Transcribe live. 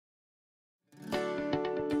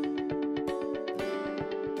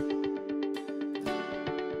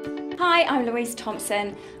Hi, I'm Louise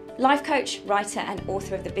Thompson, life coach, writer and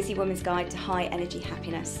author of The Busy Woman's Guide to High Energy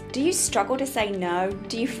Happiness. Do you struggle to say no?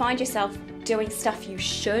 Do you find yourself doing stuff you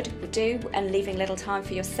should do and leaving little time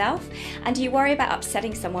for yourself? And do you worry about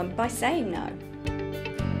upsetting someone by saying no?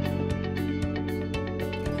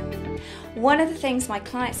 One of the things my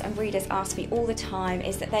clients and readers ask me all the time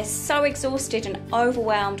is that they're so exhausted and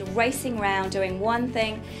overwhelmed, racing around doing one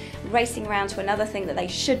thing, racing around to another thing that they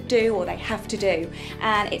should do or they have to do,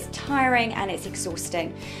 and it's tiring and it's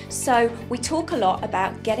exhausting. So we talk a lot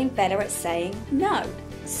about getting better at saying no.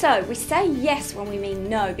 So we say yes when we mean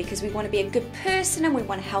no because we want to be a good person and we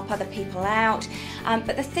want to help other people out,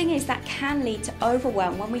 but the thing is that can lead to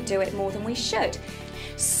overwhelm when we do it more than we should.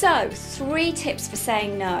 So, 3 tips for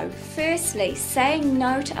saying no. Firstly, saying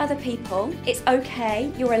no to other people, it's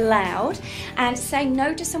okay, you're allowed, and saying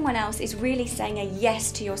no to someone else is really saying a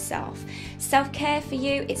yes to yourself. Self-care for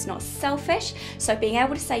you, it's not selfish, so being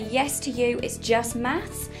able to say yes to you is just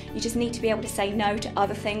maths. You just need to be able to say no to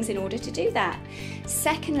other things in order to do that.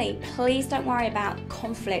 Secondly, please don't worry about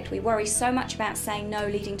conflict. We worry so much about saying no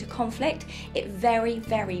leading to conflict. It very,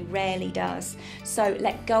 very rarely does. So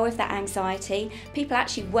let go of that anxiety. People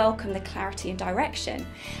actually welcome the clarity and direction.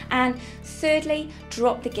 And thirdly,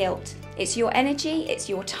 drop the guilt. It's your energy, it's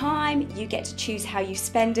your time, you get to choose how you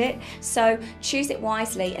spend it, so choose it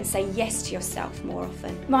wisely and say yes to yourself more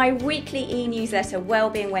often. My weekly e-newsletter,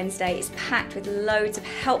 Wellbeing Wednesday, is packed with loads of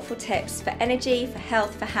helpful tips for energy, for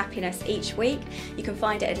health, for happiness each week. You can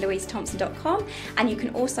find it at louisethompson.com, and you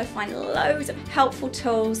can also find loads of helpful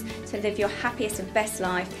tools to live your happiest and best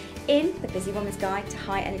life in The Busy Woman's Guide to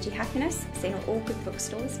High Energy Happiness, seen on all good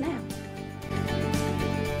bookstores now.